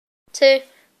2,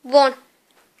 1.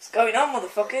 What's going on,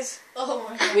 motherfuckers? Oh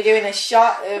my god. We're doing a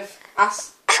shot of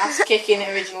ass kicking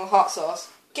original hot sauce.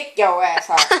 Kick your ass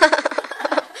out.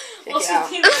 Check What's it out.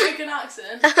 the American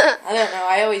accent? I don't know,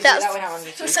 I always do that when I'm on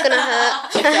That's YouTube. gonna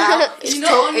hurt. Check it out. You're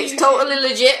not on It's YouTube. totally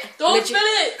legit. Don't Legit. spill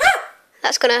it!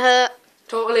 That's gonna hurt.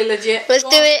 Totally legit. Let's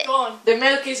Go do on, it. Go on. The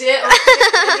milk is here.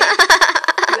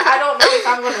 I don't know if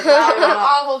I'm gonna die or not.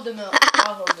 I'll hold the milk.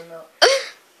 I'll hold the milk.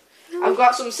 I've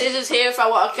got some scissors here if I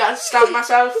want to stab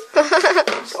myself.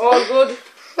 It's all good.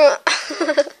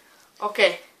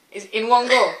 Okay, is it in one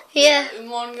go? Yeah. In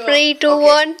one go. 3, 2, Okay.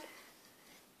 1.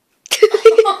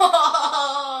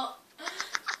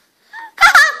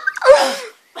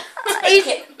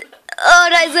 Oh,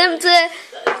 that's empty.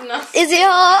 That is nasty. Is it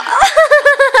hot?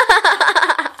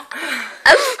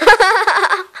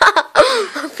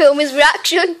 Film his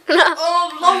reaction.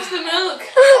 Oh, I've lost the milk.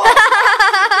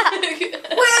 Where did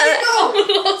it go? I've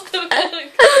lost the milk.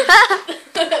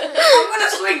 I'm gonna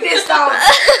swing this down.